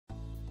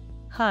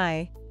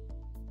Hi.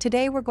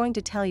 Today we're going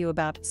to tell you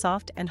about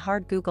soft and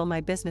hard Google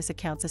My Business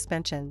account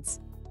suspensions.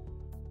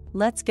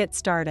 Let's get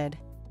started.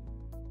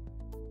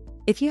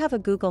 If you have a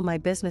Google My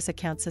Business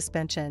account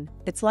suspension,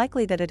 it's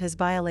likely that it has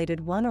violated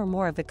one or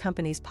more of the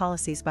company's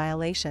policies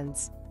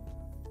violations.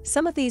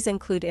 Some of these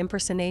include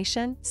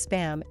impersonation,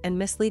 spam, and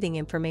misleading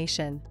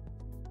information.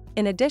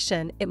 In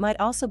addition, it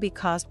might also be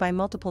caused by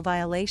multiple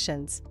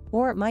violations,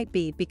 or it might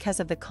be because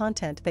of the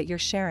content that you're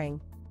sharing.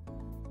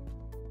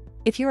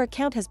 If your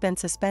account has been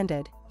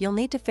suspended, you'll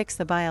need to fix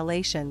the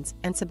violations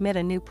and submit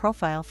a new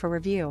profile for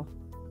review.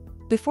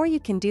 Before you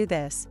can do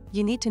this,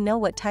 you need to know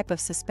what type of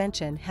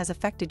suspension has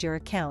affected your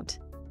account.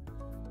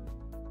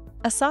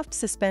 A soft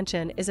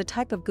suspension is a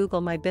type of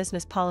Google My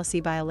Business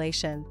policy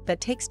violation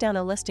that takes down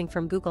a listing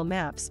from Google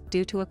Maps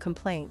due to a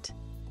complaint.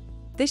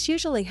 This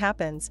usually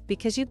happens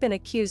because you've been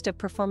accused of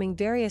performing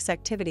various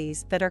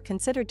activities that are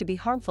considered to be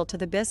harmful to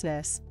the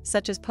business,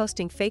 such as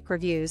posting fake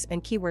reviews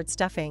and keyword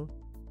stuffing.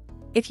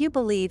 If you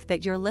believe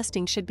that your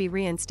listing should be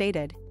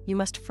reinstated, you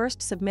must first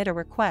submit a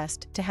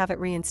request to have it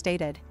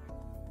reinstated.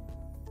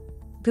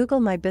 Google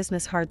My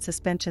Business hard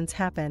suspensions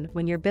happen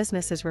when your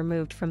business is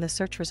removed from the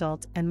search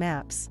results and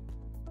maps.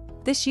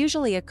 This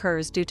usually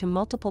occurs due to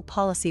multiple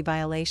policy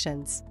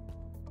violations.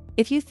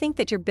 If you think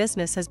that your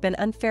business has been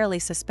unfairly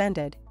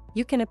suspended,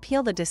 you can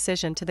appeal the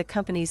decision to the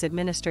company's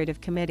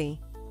administrative committee.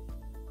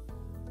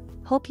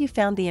 Hope you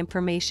found the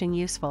information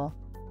useful.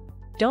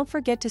 Don't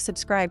forget to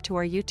subscribe to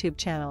our YouTube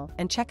channel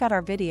and check out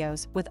our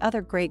videos with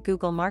other great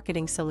Google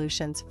marketing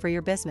solutions for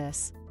your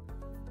business.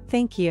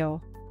 Thank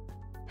you.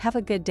 Have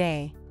a good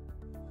day.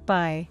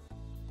 Bye.